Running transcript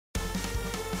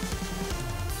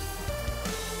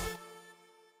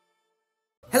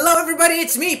everybody,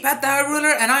 it's me,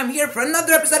 PatTheHyruler, and I'm here for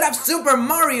another episode of Super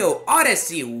Mario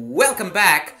Odyssey. Welcome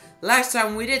back. Last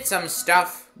time we did some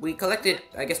stuff. We collected,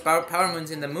 I guess, power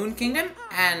moons in the Moon Kingdom,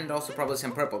 and also probably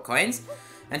some purple coins.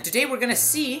 And today we're gonna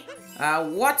see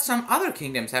what some other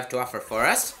kingdoms have to offer for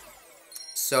us.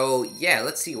 So yeah,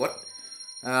 let's see,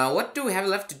 what do we have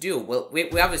left to do? Well, we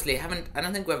obviously haven't, I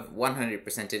don't think we've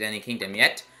 100%ed any kingdom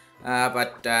yet.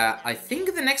 But I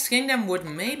think the next kingdom would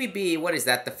maybe be, what is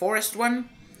that, the forest one?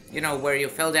 You know, where you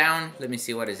fell down? Let me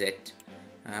see, what is it?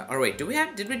 Or wait, did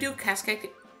we do Cascade?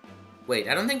 Wait,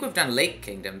 I don't think we've done Lake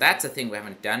Kingdom. That's a thing we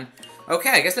haven't done.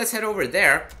 Okay, I guess let's head over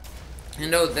there. You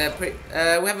know,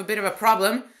 we have a bit of a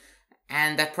problem.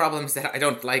 And that problem is that I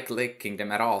don't like Lake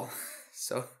Kingdom at all.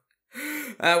 So,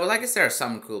 well, I guess there are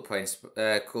some cool points,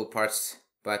 cool parts.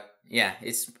 But yeah,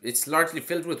 it's largely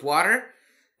filled with water.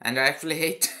 And I actually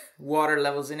hate water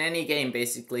levels in any game,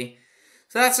 basically.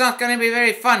 So that's not gonna be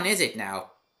very fun, is it now?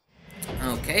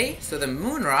 Okay, so the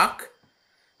moon rock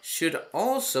should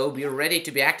also be ready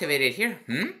to be activated here.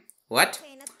 What?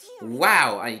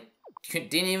 Wow, I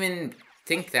didn't even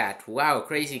think that. Wow,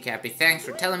 crazy Cappy, thanks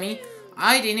for telling me.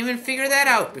 I didn't even figure that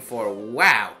out before.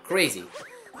 Wow, crazy.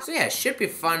 So yeah, it should be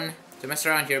fun to mess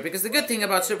around here, because the good thing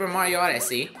about Super Mario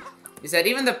Odyssey is that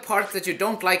even the parts that you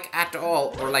don't like at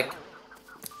all, or like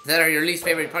that are your least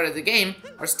favorite part of the game,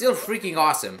 are still freaking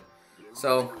awesome.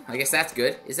 So, I guess that's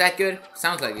good. Is that good?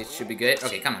 Sounds like it should be good.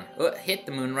 Okay, come on. Hit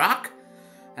the moon rock.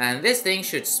 And this thing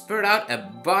should spurt out a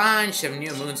bunch of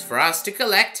new moons for us to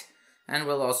collect. And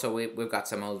we'll also, we've got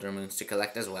some older moons to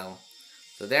collect as well.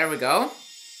 So there we go.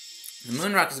 The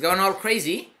moon rock is going all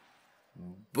crazy.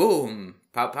 Boom.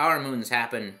 Power moons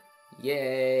happen.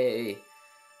 Yay.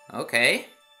 Okay.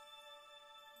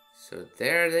 So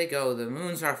there they go. The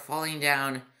moons are falling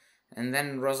down. And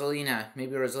then Rosalina,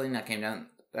 maybe Rosalina came down.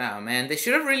 Oh man, they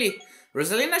should have really...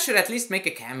 Rosalina should at least make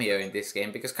a cameo in this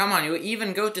game, because come on, you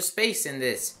even go to space in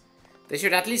this. They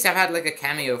should at least have had like a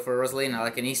cameo for Rosalina,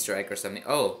 like an Easter egg or something.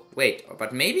 Oh, wait,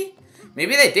 but maybe?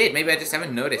 Maybe they did, maybe I just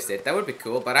haven't noticed it. That would be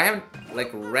cool, but I haven't like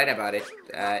read about it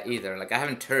either. Like I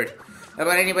haven't heard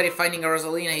about anybody finding a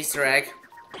Rosalina Easter egg.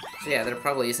 So yeah, there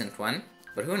probably isn't one,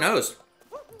 but who knows?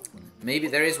 Maybe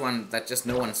there is one that just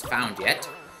no one's found yet.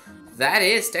 That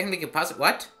is technically possible.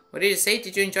 What? What did you say?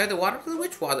 Did you enjoy the water plaza?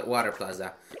 Which water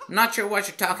plaza? I'm not sure what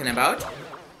you're talking about.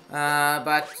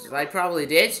 But I probably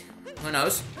did. Who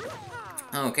knows?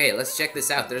 Okay, let's check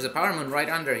this out. There's a power moon right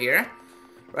under here.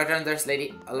 Right under this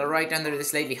lady. Right under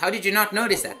this lady. How did you not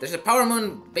notice that? There's a power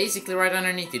moon basically right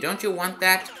underneath you. Don't you want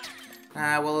that?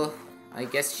 Well, I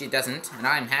guess she doesn't. And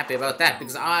I'm happy about that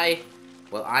because I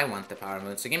want the power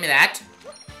moon. So give me that.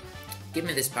 Give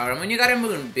me this power moon. You got a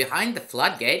moon behind the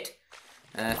floodgate.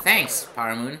 Thanks,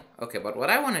 Power Moon. Okay, but what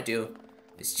I want to do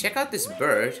is check out this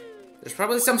bird. There's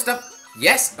probably some stuff.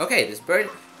 Yes, okay, this bird.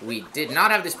 We did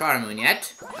not have this Power Moon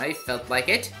yet. I felt like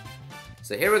it.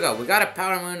 So here we go. We got a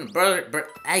Power Moon. Bird.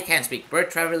 I can't speak.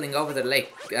 Bird traveling over the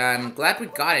lake. I'm glad we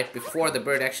got it before the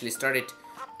bird actually started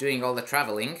doing all the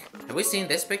traveling. Have we seen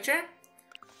this picture?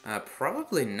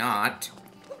 Probably not.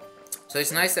 So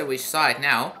it's nice that we saw it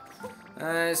now.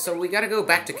 So we gotta go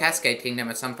back to Cascade Kingdom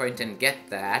at some point and get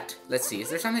that. Let's see, is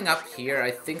there something up here?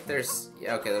 I think there's...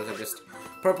 Yeah, okay, those are just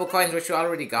purple coins which we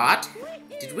already got.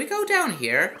 Did we go down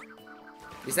here?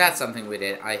 Is that something we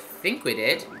did? I think we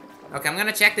did. Okay, I'm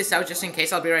gonna check this out just in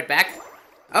case. I'll be right back.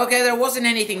 Okay, there wasn't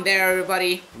anything there,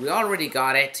 everybody. We already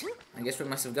got it. I guess we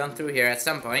must have gone through here at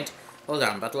some point. Hold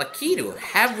on, but Lakitu,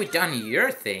 have we done your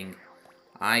thing?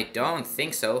 I don't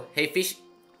think so. Hey, fish...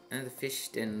 And the fish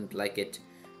didn't like it.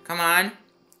 Come on.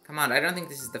 Come on, I don't think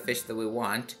this is the fish that we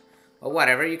want. Well,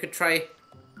 whatever, you could try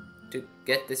to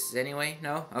get this anyway.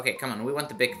 No? Okay, come on, we want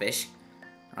the big fish.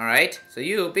 Alright, so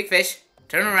you, big fish,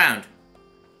 turn around.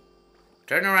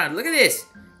 Turn around, look at this.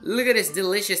 Look at this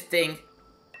delicious thing.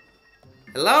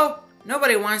 Hello?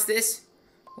 Nobody wants this.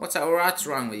 What's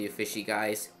wrong with you fishy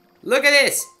guys? Look at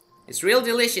this. It's real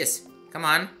delicious. Come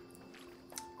on.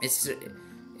 It's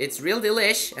real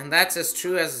delish, and that's as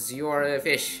true as your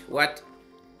fish. What?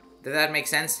 Did that make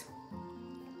sense?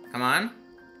 Come on.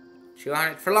 Chew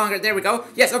on it for longer. There we go.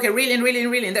 Yes, okay, reel in, reel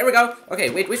in, reel in. There we go. Okay,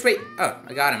 wait, which way? Oh,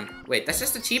 I got him. Wait, that's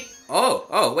just a cheap...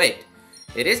 Oh, wait.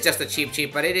 It is just a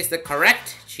cheap, but it is the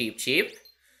correct cheap.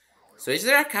 So is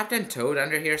there a Captain Toad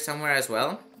under here somewhere as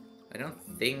well? I don't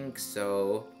think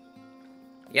so.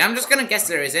 Yeah, I'm just gonna guess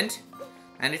there isn't.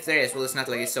 And if there is, well, it's not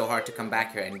like it's so hard to come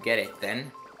back here and get it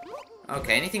then.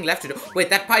 Okay, anything left to do? Wait,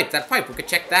 that pipe, we could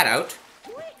check that out.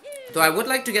 Though I would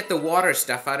like to get the water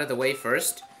stuff out of the way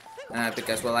first.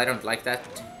 Because, well, I don't like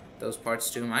those parts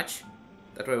too much.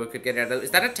 That way we could get it out of...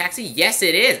 Is that a taxi? Yes,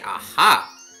 it is! Aha!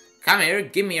 Come here,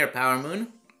 give me your power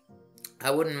moon.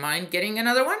 I wouldn't mind getting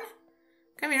another one.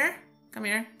 Come here. Come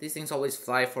here. These things always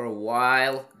fly for a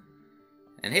while.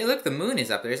 And hey, look, the moon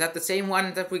is up there. Is that the same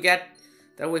one that we get,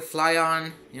 that we fly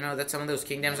on? You know, that some of those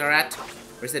kingdoms are at?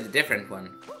 Or is it a different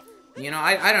one? You know,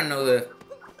 I don't know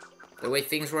the way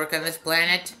things work on this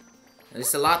planet.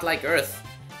 It's a lot like Earth.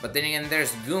 But then again,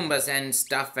 there's Goombas and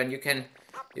stuff, and you can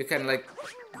like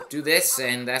do this,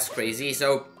 and that's crazy.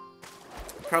 So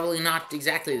probably not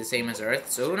exactly the same as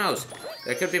Earth. So who knows?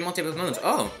 There could be multiple moons.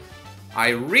 Oh, I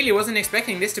really wasn't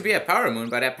expecting this to be a power moon,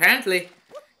 but apparently,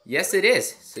 yes, it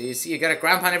is. So you see, you got a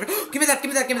ground pound every. Oh, give me that! Give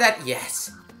me that! Give me that!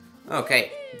 Yes.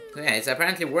 Okay. So yeah, it's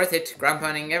apparently worth it ground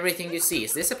pounding everything you see.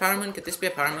 Is this a power moon? Could this be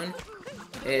a power moon?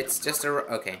 It's just a.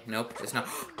 Okay, nope, it's not.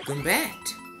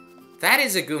 Goombette. That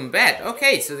is a Goombette.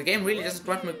 Okay, so the game really doesn't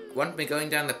want me going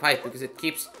down the pipe because it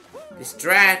keeps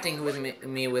distracting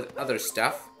me with other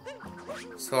stuff.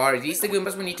 So are these the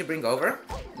Goombas we need to bring over?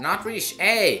 Not really.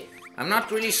 Hey, I'm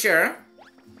not really sure.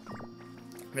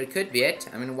 But it could be it.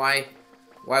 I mean, why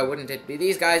wouldn't it be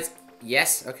these guys?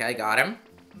 Yes. Okay, I got him.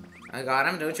 I got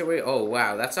him. Don't you worry. Oh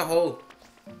wow, that's a whole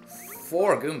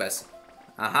 4 Goombas.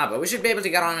 But we should be able to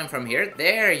get on him from here.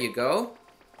 There you go.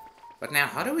 But now,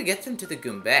 how do we get them to the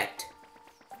Goombette?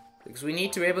 Because we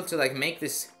need to be able to, like, make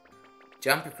this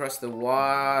jump across the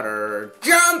water.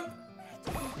 Jump!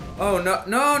 Oh, no.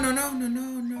 No, no, no, no,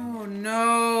 no, no,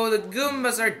 no. The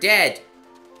Goombas are dead.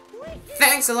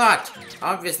 Thanks a lot.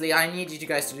 Obviously, I needed you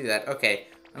guys to do that. Okay.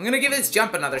 I'm gonna give this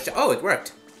jump another shot. Oh, it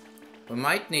worked. We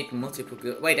might need multiple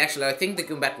Wait, actually, I think the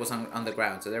Goombette was on the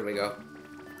ground. So there we go.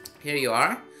 Here you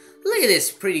are. Look at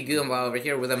this pretty Goomba over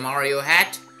here with a Mario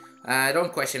hat.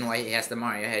 Don't question why he has the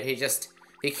Mario head.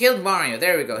 He killed Mario.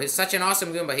 There we go. He's such an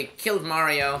awesome Goomba. He killed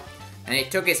Mario, and he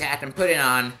took his hat and put it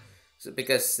on,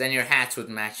 because then your hats would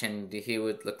match, and he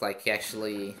would look like he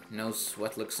actually knows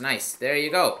what looks nice. There you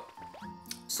go.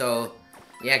 So,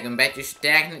 yeah, Goombette, you should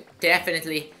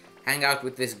definitely hang out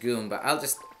with this Goomba.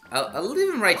 I'll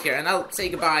leave him right here, and I'll say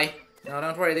goodbye. No,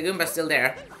 don't worry. The Goomba's still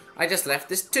there. I just left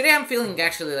this. Today I'm feeling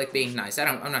actually like being nice.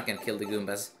 I'm not gonna kill the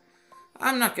Goombas.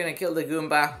 I'm not gonna kill the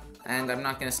Goomba. And I'm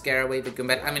not gonna scare away the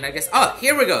Goombette. I mean, I guess. Oh,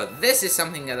 here we go. This is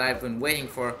something that I've been waiting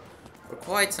for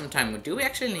quite some time. Do we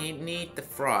actually need the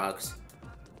frogs?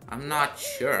 I'm not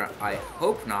sure. I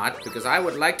hope not, because I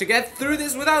would like to get through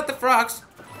this without the frogs.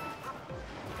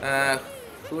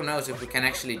 Who knows if we can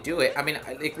actually do it? I mean,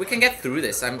 like, we can get through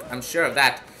this. I'm sure of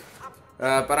that.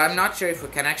 But I'm not sure if we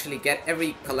can actually get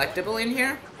every collectible in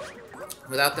here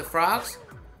without the frogs.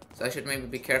 So I should maybe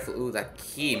be careful. Ooh, that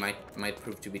key might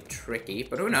prove to be tricky,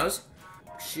 but who knows?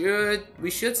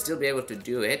 We should still be able to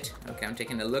do it. Okay, I'm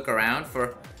taking a look around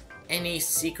for any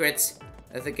secrets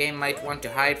that the game might want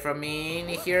to hide from me in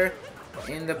here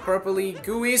in the purpley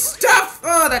gooey stuff.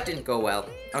 Oh, that didn't go well.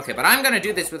 Okay, but I'm gonna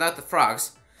do this without the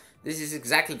frogs. This is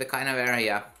exactly the kind of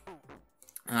area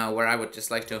where I would just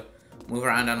like to move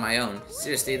around on my own.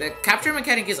 Seriously, the capture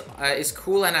mechanic is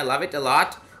cool and I love it a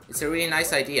lot. It's a really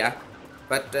nice idea.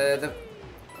 But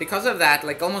because of that,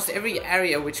 like almost every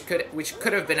area which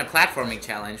could have been a platforming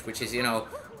challenge, which is, you know,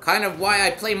 kind of why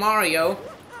I play Mario,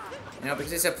 you know,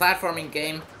 because it's a platforming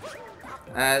game.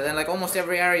 Then like almost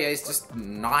every area is just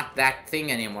not that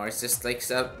thing anymore. It's just like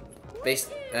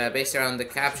based around the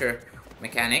capture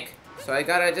mechanic. So I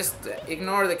gotta just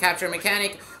ignore the capture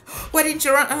mechanic. Why didn't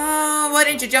you run? Why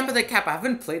didn't you jump at the cap? I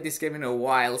haven't played this game in a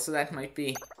while, so that might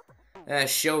be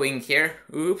showing here.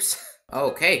 Oops.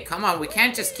 Okay, come on, we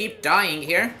can't just keep dying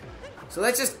here. So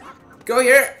let's just go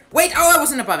here. Wait, oh, I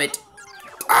wasn't above it.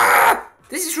 Ah!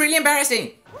 This is really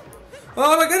embarrassing.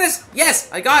 Oh my goodness, yes,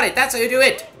 I got it, that's how you do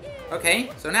it. Okay,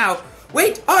 so now,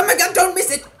 wait, oh my god, don't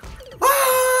miss it.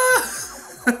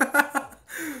 Ah!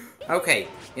 Okay,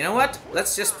 you know what?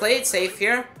 Let's just play it safe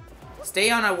here. Stay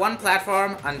on a one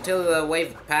platform until the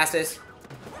wave passes.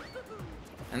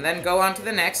 And then go on to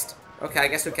the next. Okay, I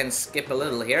guess we can skip a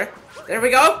little here. There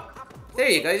we go. There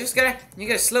you go, you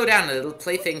gotta slow down a little,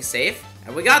 play things safe.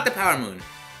 And we got the power moon.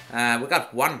 We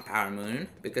got one power moon,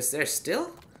 because there's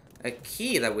still a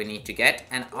key that we need to get,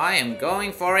 and I am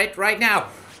going for it right now.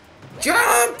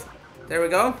 Jump! There we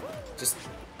go. Just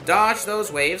dodge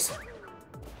those waves.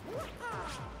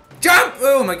 Jump!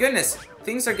 Oh my goodness,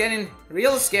 things are getting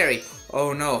real scary.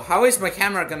 Oh no, how is my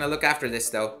camera gonna look after this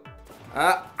though?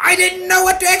 I didn't know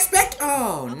what to expect!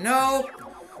 Oh no!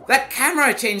 That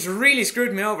camera change really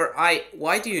screwed me over.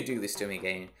 Why do you do this to me,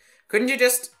 game? Couldn't you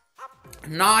just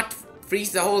not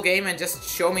freeze the whole game and just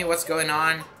show me what's going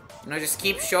on? You know, just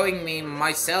keep showing me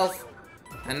myself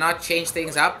and not change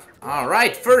things up?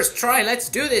 Alright, first try, let's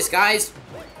do this, guys.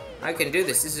 I can do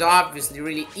this. This is obviously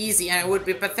really easy, and it would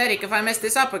be pathetic if I messed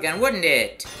this up again, wouldn't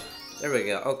it? There we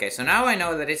go. Okay, so now I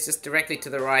know that it's just directly to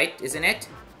the right, isn't it?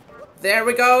 There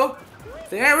we go.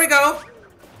 There we go.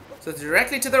 So it's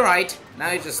directly to the right.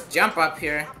 Now you just jump up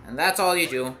here, and that's all you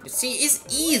do. You see, it's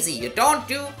easy. You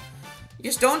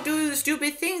just don't do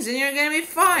stupid things, and you're gonna be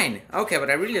fine. Okay,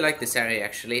 but I really like this area,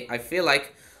 actually. I feel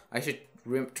like I should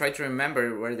try to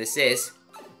remember where this is,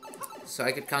 so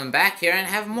I could come back here and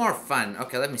have more fun.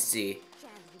 Okay, let me see.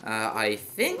 I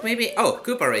think maybe... Oh,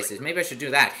 Koopa races. Maybe I should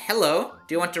do that. Hello,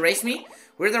 do you want to race me?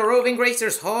 We're the roving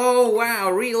racers. Oh,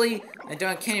 wow, really? I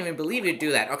can't even believe you'd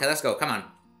do that. Okay, let's go. Come on.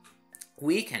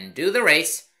 We can do the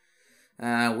race.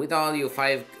 With all you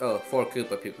 4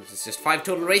 Koopa people. It's just 5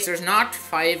 total racers, not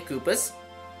 5 Koopas.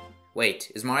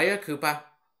 Wait, is Mario a Koopa?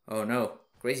 Oh, no.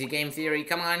 Crazy game theory,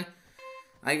 come on.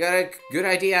 I got a good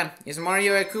idea. Is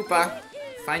Mario a Koopa?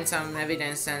 Find some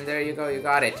evidence, and there you go. You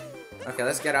got it. Okay,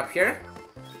 let's get up here.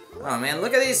 Oh man,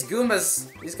 look at these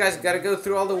Goombas. These guys gotta go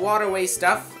through all the waterway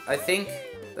stuff. I think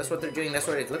that's what they're doing. That's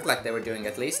what it looked like they were doing,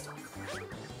 at least.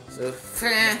 So,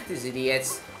 these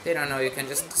idiots. They don't know you can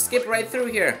just skip right through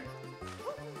here.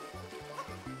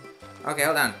 Okay,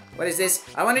 hold on. What is this?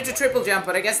 I wanted to triple jump,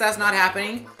 but I guess that's not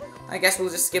happening. I guess we'll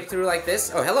just skip through like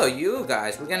this. Oh, hello, you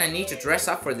guys. We're gonna need to dress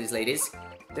up for these ladies.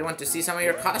 They want to see some of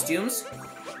your costumes.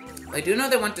 I do know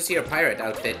they want to see your pirate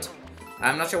outfit.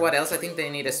 I'm not sure what else. I think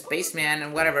they need a spaceman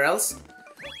and whatever else.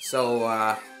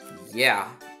 So, yeah.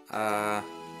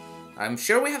 I'm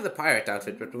sure we have the pirate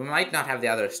outfit, but we might not have the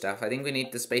other stuff. I think we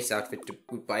need the space outfit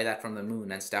to buy that from the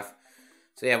moon and stuff.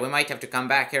 So yeah, we might have to come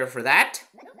back here for that.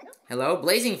 Hello,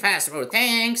 blazing fast road,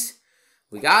 thanks!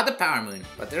 We got the Power Moon,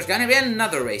 but there's gonna be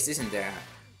another race, isn't there?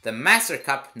 The Master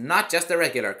Cup, not just the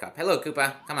regular cup. Hello,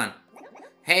 Koopa, come on.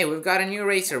 Hey, we've got a new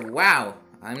racer, wow!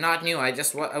 I'm not new, I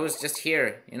was just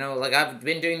here. You know, like I've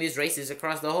been doing these races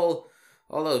across all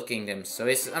those kingdoms. So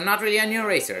I'm not really a new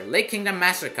racer. Lake Kingdom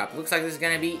Master Cup. Looks like this is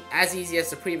gonna be as easy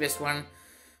as the previous one,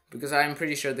 because I'm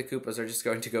pretty sure the Koopas are just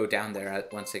going to go down there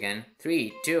once again.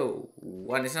 3, 2,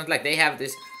 1. It's not like they have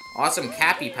this awesome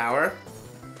Cappy power.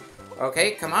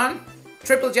 Okay, come on.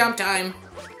 Triple jump time.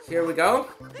 Here we go.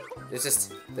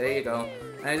 There you go.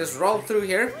 And I just rolled through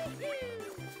here.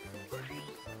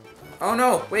 Oh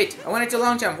no, wait, I wanted to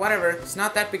long jump, whatever. It's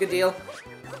not that big a deal.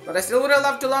 But I still would have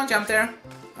loved to long jump there.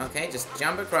 Okay, just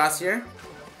jump across here.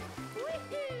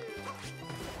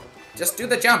 Just do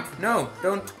the jump. No,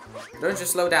 don't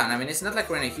just slow down. I mean, it's not like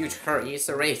we're in a huge hurry. It's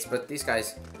a race, but these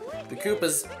guys, the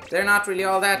Koopas, they're not really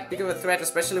all that big of a threat,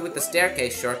 especially with the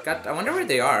staircase shortcut. I wonder where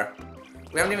they are.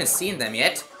 We haven't even seen them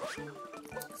yet.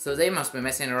 So they must be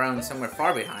messing around somewhere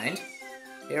far behind.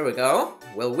 Here we go.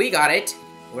 Well, we got it.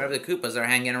 Wherever the Koopas are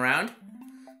hanging around.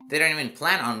 They don't even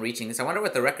plan on reaching this. I wonder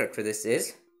what the record for this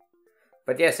is.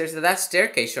 But yeah, seriously, that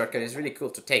staircase shortcut is really cool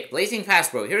to take. Blazing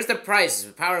fast, bro. Here's the prize.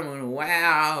 Power Moon.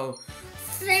 Wow.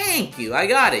 Thank you. I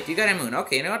got it. You got a moon.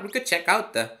 Okay, you know what? We could check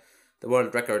out the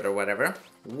world record or whatever.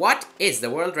 What is the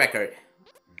world record?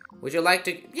 Would you like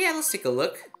to... Yeah, let's take a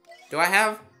look. Do I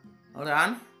have... Hold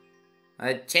on.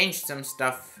 I changed some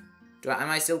stuff. Am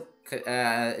I still...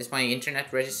 is my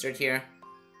internet registered here?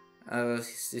 Oh,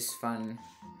 is this fun?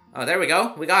 Oh, there we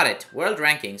go. We got it. World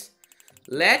rankings.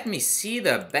 Let me see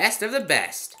the best of the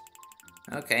best.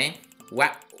 Okay.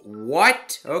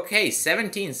 What? Okay,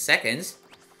 17 seconds.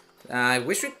 I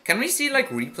wish we... Can we see, like,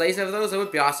 replays of those? That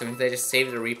would be awesome if they just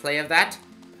saved a replay of that.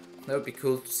 That would be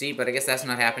cool to see, but I guess that's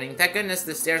not happening. Thank goodness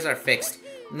the stairs are fixed.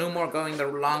 No more going the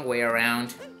long way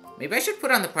around. Maybe I should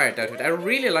put on the pirate outfit. I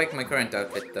really like my current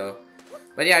outfit, though.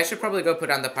 But yeah, I should probably go put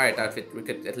on the pirate outfit. We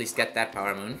could at least get that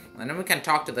Power Moon. And then we can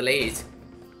talk to the ladies.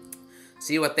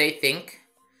 See what they think.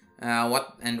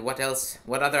 What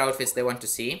other outfits they want to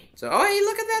see. So, oh, hey,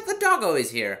 look at that. The doggo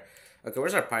is here. Okay,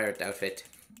 where's our pirate outfit?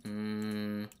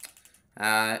 I'm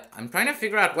trying to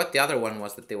figure out what the other one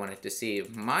was that they wanted to see.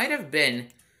 It might have been...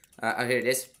 oh, here it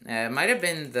is. Might have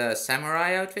been the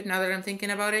samurai outfit, now that I'm thinking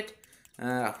about it.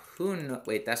 Who knows?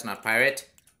 Wait, that's not pirate.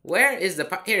 Where is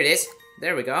the here it is.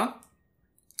 There we go.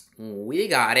 We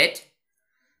got it.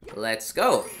 Let's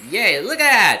go. Yay, look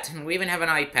at that. We even have an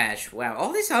eye patch. Wow,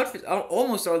 all these outfits,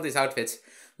 almost all these outfits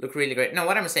look really great. No,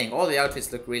 what I'm saying, all the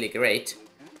outfits look really great.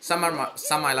 Some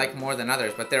I like more than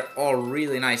others, but they're all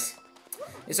really nice.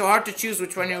 It's so hard to choose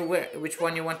which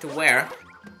one you want to wear.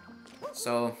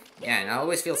 So, yeah, and I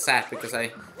always feel sad because I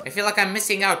feel like I'm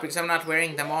missing out because I'm not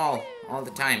wearing them all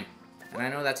the time. And I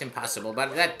know that's impossible,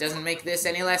 but that doesn't make this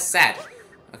any less sad.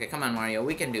 Okay, come on, Mario,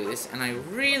 we can do this. And I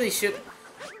really should...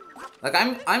 Like,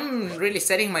 I'm really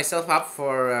setting myself up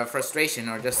for frustration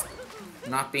or just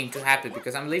not being too happy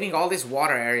because I'm leaving all these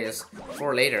water areas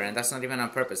for later, and that's not even on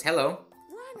purpose. Hello?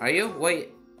 Are you? Wait.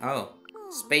 Oh.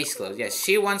 Space clothes. Yes,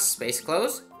 she wants space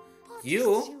clothes.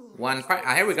 You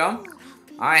Here we go.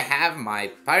 I have my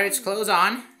pirate's clothes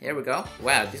on. Here we go.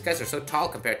 Wow, these guys are so tall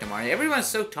compared to Mario. Everyone's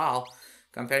so tall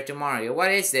compared to Mario.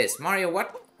 What is this? Mario,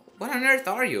 what on earth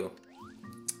are you?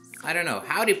 I don't know.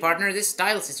 Howdy, partner. This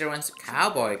style sister wants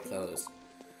cowboy clothes.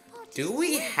 Do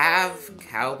we have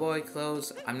cowboy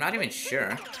clothes? I'm not even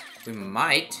sure. We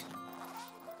might.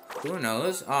 Who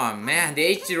knows? Oh, man.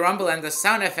 The HD rumble and the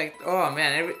sound effect. Oh,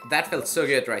 man. That felt so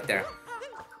good right there.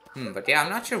 But yeah, I'm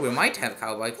not sure. We might have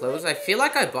cowboy clothes. I feel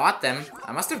like I bought them.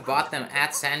 I must have bought them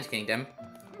at Sand Kingdom.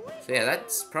 So yeah,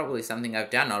 that's probably something I've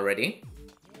done already.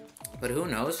 But who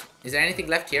knows? Is there anything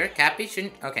left here? Cappy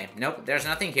shouldn't... Okay, nope, there's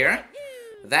nothing here.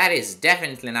 That is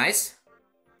definitely nice.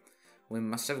 We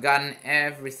must have gotten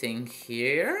everything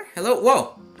here. Hello?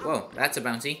 Whoa! Whoa, that's a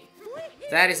bouncy.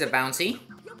 That is a bouncy.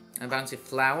 A bouncy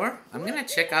flower. I'm gonna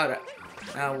check out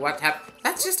what happened.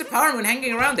 That's just a power moon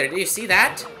hanging around there. Do you see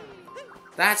that?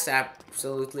 That's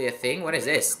absolutely a thing. What is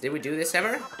this? Did we do this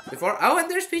ever before? Oh,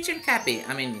 and there's Peach and Cappy.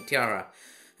 I mean, Tiara.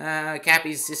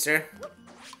 Cappy's sister.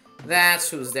 That's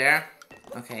who's there.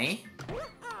 Okay.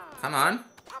 Come on.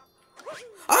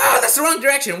 Oh, that's the wrong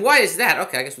direction. Why is that?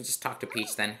 Okay, I guess we'll just talk to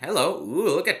Peach then. Hello.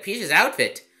 Ooh, look at Peach's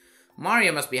outfit.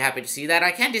 Mario must be happy to see that.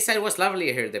 I can't decide what's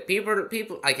lovelier here. The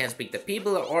people, I can't speak. The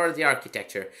people or the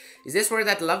architecture. Is this where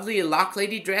that lovely lock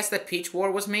lady dress that Peach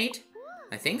wore was made?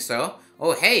 I think so.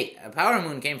 Oh, hey, a power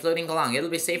moon came floating along. It'll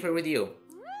be safer with you.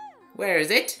 Where is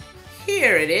it?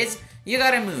 Here it is. You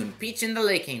got a moon. Peach in the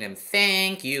Lake Kingdom.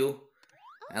 Thank you.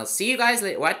 I'll see you guys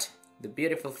later. What? The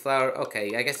beautiful flower.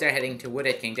 Okay, I guess they're heading to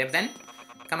Wooded Kingdom then.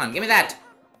 Come on, give me that.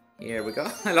 Here we go.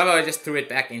 I love how I just threw it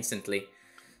back instantly.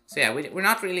 So yeah, we're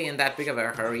not really in that big of a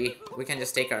hurry. We can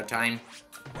just take our time.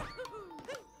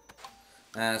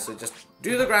 So just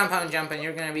do the ground pound jump and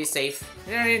you're gonna be safe.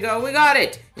 There you go, we got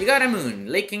it! You got a moon.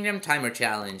 Lake Kingdom Timer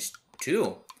Challenge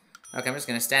 2. Okay, I'm just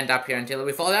gonna stand up here until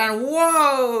we fall down.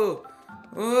 Whoa!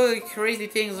 Oh, crazy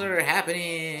things are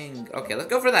happening. Okay, let's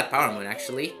go for that power moon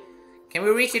actually. Can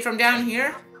we reach it from down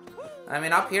here? I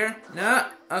mean up here? No?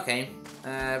 Okay.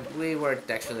 We weren't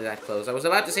actually that close. I was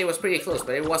about to say it was pretty close,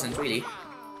 but it wasn't really.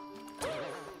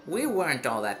 We weren't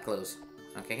all that close.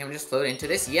 Okay, can we just float into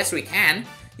this? Yes, we can.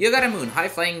 You got a moon. High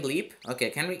flying leap.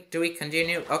 Okay, do we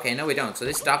continue? Okay, no we don't. So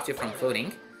this stops you from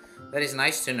floating. That is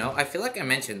nice to know. I feel like I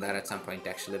mentioned that at some point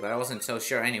actually, but I wasn't so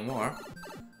sure anymore.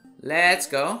 Let's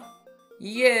go.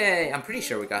 Yay! I'm pretty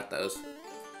sure we got those.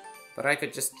 But I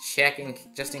could just check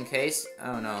just in case.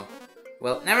 Oh no.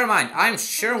 Well, never mind. I'm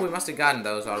sure we must have gotten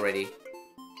those already.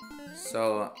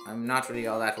 So I'm not really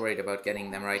all that worried about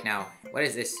getting them right now. What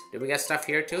is this? Did we get stuff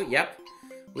here too? Yep.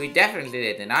 We definitely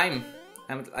did, and I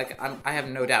have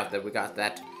no doubt that we got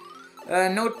that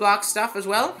note block stuff as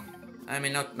well. I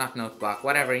mean, not note block,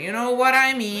 whatever. You know what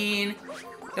I mean.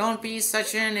 Don't be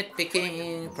such a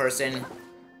nitpicking person.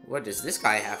 What does this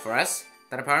guy have for us? Is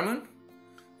that a power moon?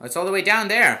 Oh, it's all the way down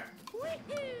there.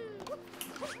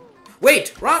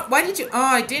 Wait, wrong. Why did you? Oh,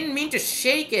 I didn't mean to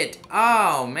shake it.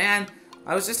 Oh man,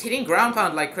 I was just hitting ground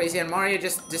pound like crazy, and Mario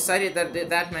just decided that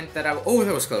that meant that oh,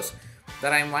 that was close.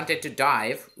 That I wanted to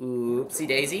dive. Oopsie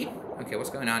daisy. Okay,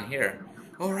 what's going on here?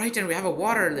 Oh, right, and we have a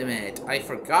water limit. I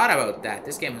forgot about that.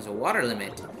 This game has a water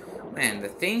limit. Man, the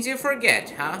things you forget,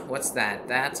 huh? What's that?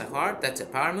 That's a heart. That's a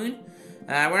power moon.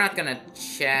 We're not gonna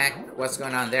check what's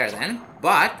going on there then.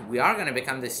 But we are gonna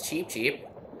become this cheap.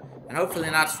 And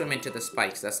hopefully not swim into the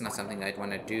spikes. That's not something I'd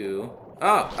want to do.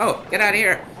 Oh, get out of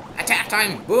here. Attack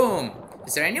time. Boom.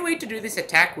 Is there any way to do this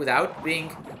attack without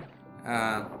being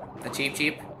a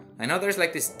cheap? I know there's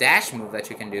like this dash move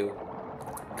that you can do,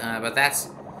 but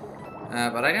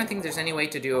I don't think there's any way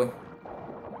to do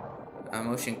a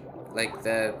motion like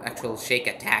the actual shake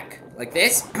attack like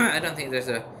this. I don't think there's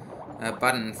a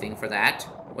button thing for that.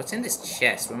 What's in this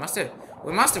chest? We must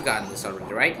have gotten this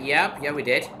already, right? Yep, yeah, we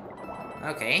did.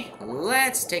 Okay,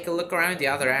 let's take a look around the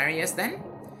other areas then.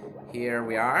 Here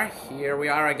we are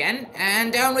again,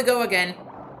 and down we go again.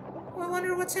 I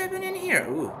wonder what's happening here.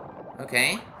 Ooh.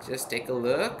 Okay, just take a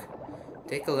look.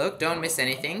 Take a look. Don't miss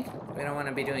anything. We don't want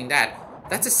to be doing that.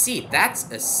 That's a seed.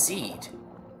 That's a seed.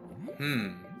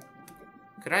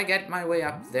 Could I get my way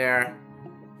up there?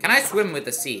 Can I swim with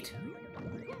the seed?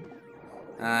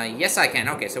 Yes, I can.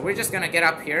 Okay, so we're just gonna get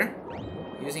up here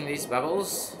using these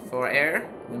bubbles for air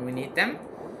when we need them.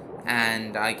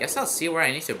 And I guess I'll see where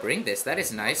I need to bring this. That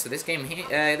is nice. So this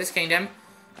kingdom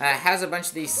has a bunch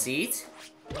of these seeds.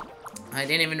 I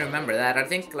didn't even remember that. I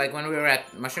think like when we were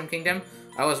at Mushroom Kingdom,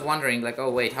 I was wondering like, oh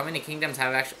wait, how many kingdoms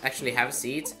have actually have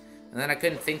seeds? And then I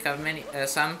couldn't think of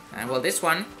some. And well, this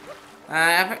one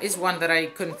is one that I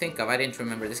couldn't think of. I didn't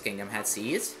remember this kingdom had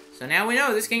seeds. So now we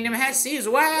know this kingdom has seeds.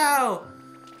 Wow!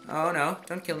 Oh no,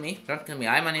 don't kill me. Don't kill me.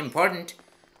 I'm an important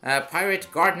pirate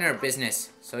gardener business.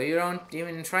 So you don't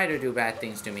even try to do bad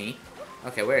things to me.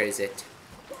 Okay, where is it?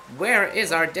 Where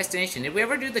is our destination? Did we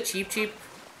ever do the cheap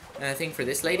thing for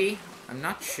this lady? I'm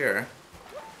not sure.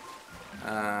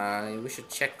 We should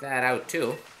check that out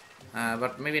too.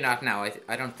 But maybe not now.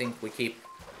 I don't think we keep...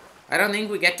 I don't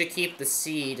think we get to keep the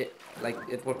seed. Like,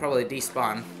 it will probably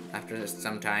despawn after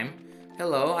some time.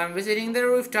 Hello, I'm visiting the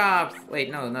rooftop. Wait,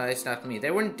 no, it's not me.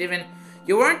 They weren't even...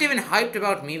 You weren't even hyped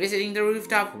about me visiting the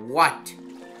rooftop? What?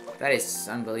 That is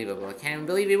unbelievable. I can't even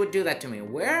believe you would do that to me.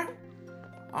 Where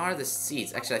are the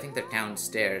seeds? Actually, I think they're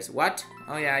downstairs. What?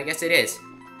 Oh yeah, I guess it is.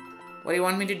 What do you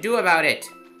want me to do about it?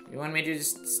 You want me to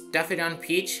just stuff it on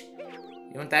Peach?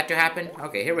 You want that to happen?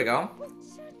 Okay, here we go.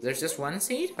 There's just one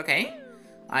seed? Okay.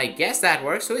 I guess that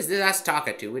works. Who is this us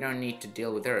talking to? We don't need to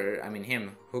deal with her. I mean,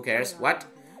 him. Who cares? What?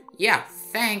 Yeah,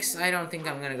 thanks. I don't think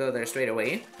I'm gonna go there straight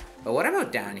away. But what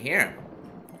about down here?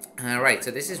 Right,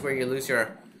 so this is where you lose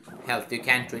your health. You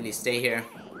can't really stay here.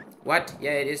 What?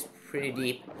 Yeah, it is pretty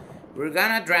deep. We're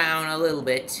gonna drown a little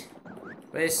bit.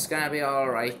 But it's gonna be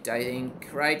alright, I think.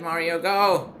 Right, Mario?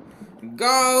 Go!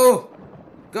 Go!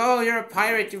 Go! You're a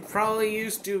pirate. You're probably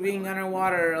used to being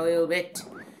underwater a little bit.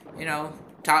 You know,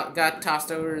 got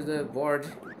tossed over the board.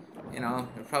 You know,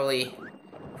 you're probably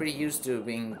pretty used to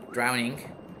being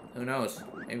drowning. Who knows?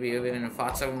 Maybe you've even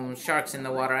fought some sharks in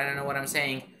the water. I don't know what I'm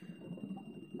saying.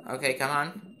 Okay, come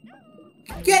on.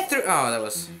 Get through! Oh, that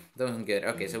wasn't good.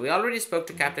 Okay, so we already spoke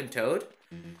to Captain Toad.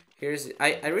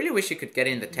 I really wish you could get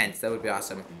in the tents. That would be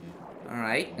awesome.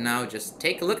 Alright, now just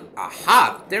take a look.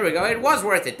 Aha! There we go. It was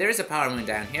worth it. There is a power moon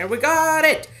down here. We got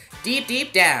it! Deep,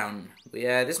 deep down.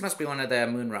 This must be one of the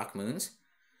moon rock moons.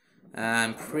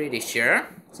 I'm pretty sure.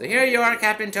 So here you are,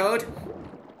 Captain Toad.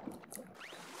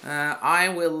 I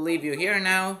will leave you here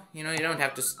now. You know, you don't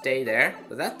have to stay there.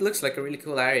 But that looks like a really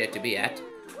cool area to be at.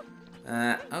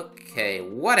 Okay,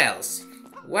 what else?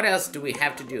 What else do we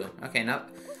have to do? Okay,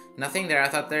 nothing there. I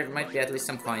thought there might be at least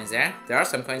some coins there. There are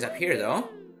some coins up here, though.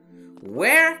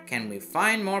 Where can we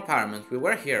find more power moons? We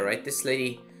were here, right? This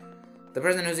lady, the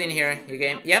person who's in here, you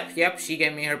gave... Yep, she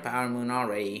gave me her power moon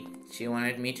already. She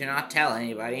wanted me to not tell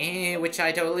anybody, which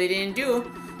I totally didn't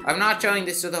do. I'm not showing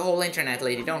this to the whole internet,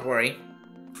 lady. Don't worry.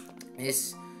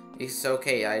 It's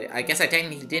okay. I guess I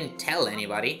technically didn't tell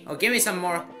anybody. Oh, give me some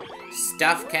more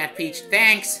stuff, Cat Peach.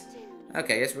 Thanks.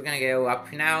 Okay, I guess we're gonna go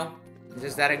up now.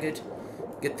 Is that a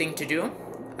good thing to do?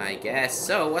 I guess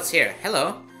so. What's here?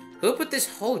 Hello. Who put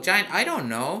this whole giant... I don't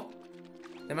know.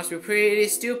 They must be pretty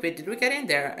stupid. Did we get in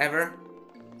there ever?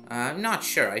 I'm not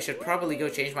sure. I should probably go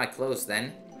change my clothes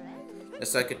then.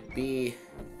 Just so I could be...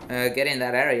 get in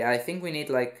that area. I think we need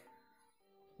like...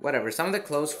 Whatever. Some of the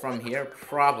clothes from here,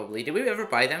 probably. Did we ever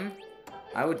buy them?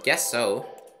 I would guess so.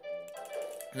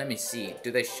 Let me see.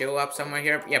 Do they show up somewhere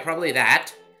here? Yeah, probably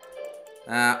that.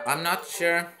 I'm not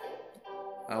sure.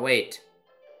 Oh, wait.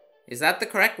 Is that the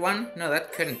correct one? No,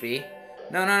 that couldn't be.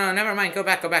 No, never mind. Go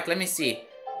back. Let me see.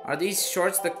 Are these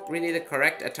shorts really the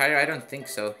correct attire? I don't think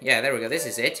so. Yeah, there we go. This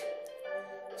is it.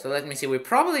 So let me see. We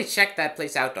probably checked that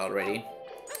place out already.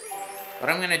 But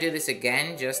I'm gonna do this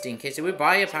again, just in case. Did we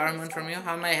buy a power moon from you?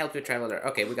 How may I help you, traveler?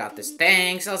 Okay, we got this.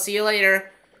 Thanks. I'll see you later.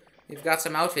 We've got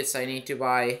some outfits I need to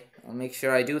buy. I'll make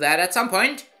sure I do that at some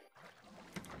point.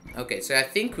 Okay, so I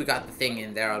think we got the thing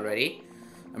in there already.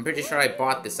 I'm pretty sure I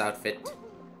bought this outfit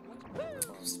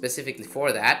specifically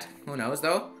for that. Who knows,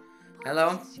 though?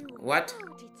 Hello? What?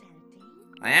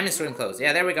 I am in swim clothes.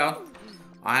 Yeah, there we go.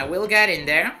 I will get in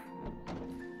there.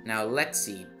 Now, let's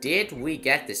see. Did we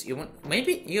get this?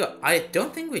 I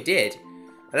don't think we did.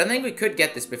 I don't think we could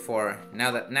get this before.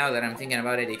 Now that I'm thinking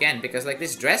about it again. Because, like,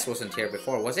 this dress wasn't here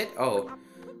before, was it? Oh.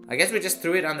 I guess we just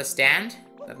threw it on the stand.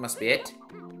 That must be it.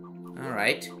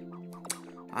 Alright.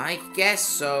 I guess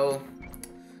so.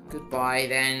 Goodbye,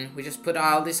 then. We just put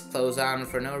all these clothes on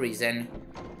for no reason.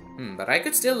 But I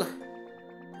could still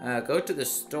go to the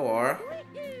store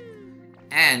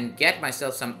and get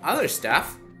myself some other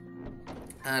stuff.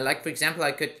 Like, for example,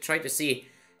 I could try to see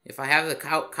if I have the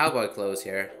cowboy clothes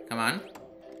here. Come on.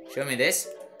 Show me this.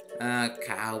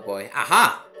 Cowboy.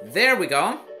 Aha! There we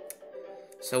go.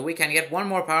 So we can get one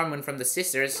more power moon from the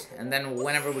sisters, and then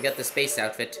whenever we get the space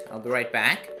outfit, I'll be right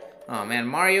back. Oh man,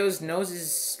 Mario's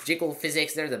noses jiggle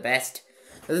physics, they're the best.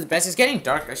 They're the best. It's getting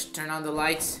dark. I should turn on the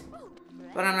lights.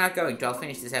 But I'm not going to. I'll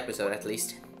finish this episode at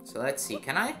least. So let's see.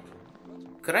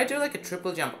 Could I do like a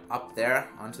triple jump up there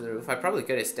onto the roof? I probably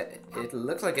could. It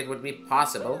looks like it would be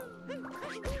possible.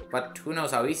 But who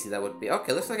knows how easy that would be.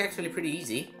 Okay, looks like actually pretty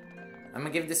easy. I'm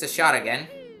gonna give this a shot again.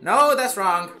 No, that's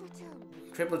wrong.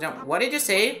 Triple jump. What did you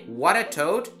say? What, a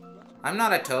toad? I'm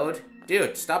not a toad.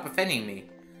 Dude, stop offending me.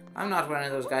 I'm not one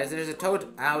of those guys. There's a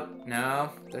toad out.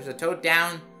 No, there's a toad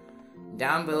down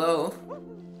below.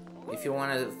 If you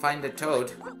want to find the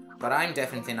toad. But I'm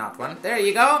definitely not one. There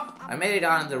you go. I made it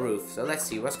on the roof. So let's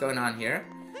see what's going on here.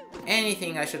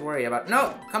 Anything I should worry about?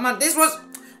 No, come on. This was...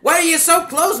 Why are you so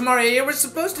close, Mario? You were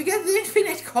supposed to get the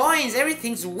infinite coins.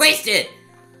 Everything's wasted.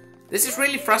 This is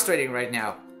really frustrating right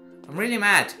now. I'm really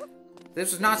mad.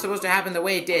 This was not supposed to happen the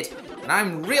way it did. And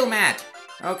I'm real mad.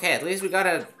 Okay, at least we got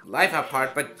a life up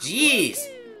part. But jeez.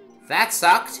 That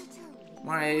sucked.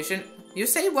 Mario, you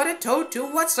say what a toad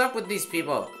too? What's up with these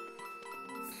people?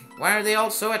 Why are they all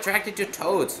so attracted to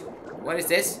toads? What is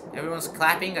this? Everyone's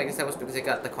clapping. I guess that was because they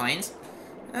got the coins.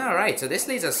 Alright, so this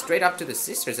leads us straight up to the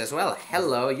sisters as well.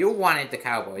 Hello, you wanted the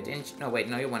cowboy, didn't you? No, wait,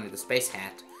 no, you wanted the space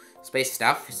hat. Space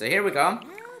stuff. So here we go.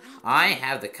 I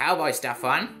have the cowboy stuff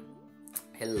on.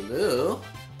 Hello.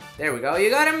 There we go. You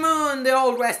got a moon, the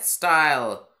Old West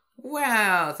style.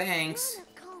 Wow, thanks.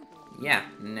 Yeah,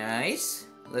 nice.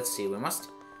 Let's see, we must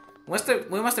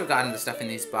have gotten the stuff in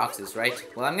these boxes, right?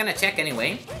 Well, I'm gonna check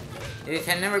anyway. You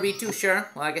can never be too sure.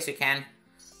 Well, I guess you can.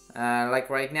 Like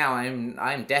right now,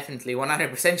 I'm definitely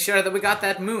 100% sure that we got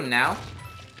that moon now.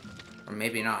 Or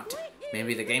maybe not.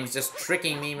 Maybe the game's just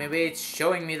tricking me. Maybe it's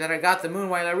showing me that I got the moon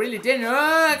while I really didn't.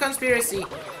 Ah, conspiracy!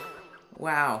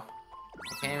 Wow.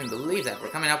 I can't even believe that. We're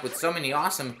coming up with so many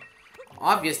awesome,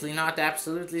 obviously not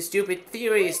absolutely stupid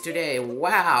theories today.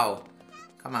 Wow.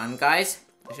 Come on, guys.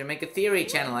 I should make a theory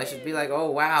channel. I should be like,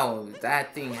 oh wow,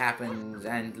 that thing happened.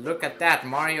 And look at that.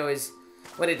 Mario is...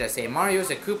 What did I say? Mario's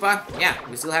a Koopa? Yeah,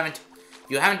 we still haven't...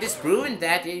 You haven't disproven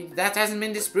that. That hasn't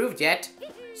been disproved yet.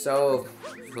 So,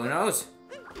 who knows?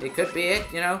 It could be it,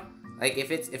 you know? Like,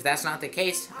 if that's not the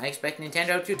case, I expect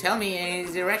Nintendo to tell me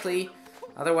directly.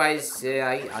 Otherwise,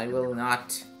 I will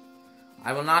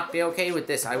not be okay with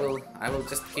this. I will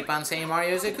just keep on saying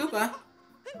Mario's a Koopa.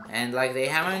 And, like, they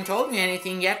haven't told me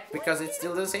anything yet because it's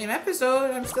still the same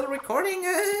episode. I'm still recording.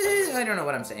 I don't know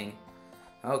what I'm saying.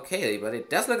 Okay, but it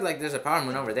does look like there's a power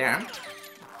moon over there.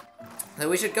 So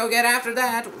we should go get after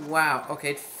that. Wow,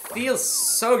 okay, it feels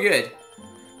so good.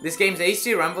 This game's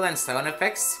HD rumble and sound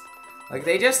effects, like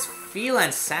they just feel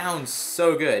and sound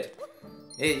so good.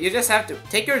 You just have to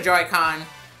take your Joy-Con,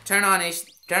 turn on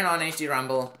HD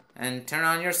rumble, and turn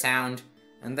on your sound,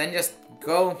 and then just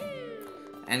go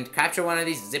and capture one of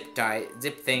these zip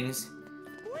things,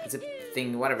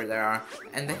 whatever there are,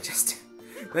 and then just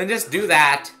do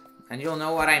that. And you'll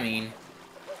know what I mean.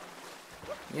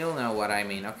 You'll know what I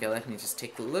mean. Okay, let me just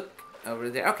take a look over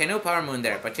there. Okay, no power moon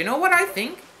there. But you know what I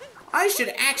think? I should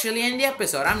actually end the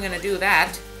episode. I'm gonna do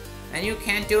that. And you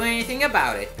can't do anything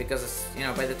about it. Because, you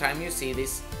know, by the time you see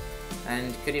this,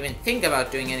 and could even think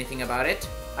about doing anything about it,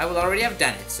 I will already have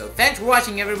done it. So thanks for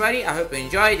watching, everybody. I hope you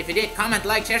enjoyed. If you did, comment,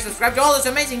 like, share, subscribe to all those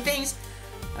amazing things.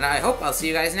 And I hope I'll see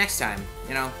you guys next time.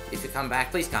 You know, if you come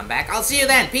back, please come back. I'll see you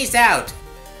then. Peace out.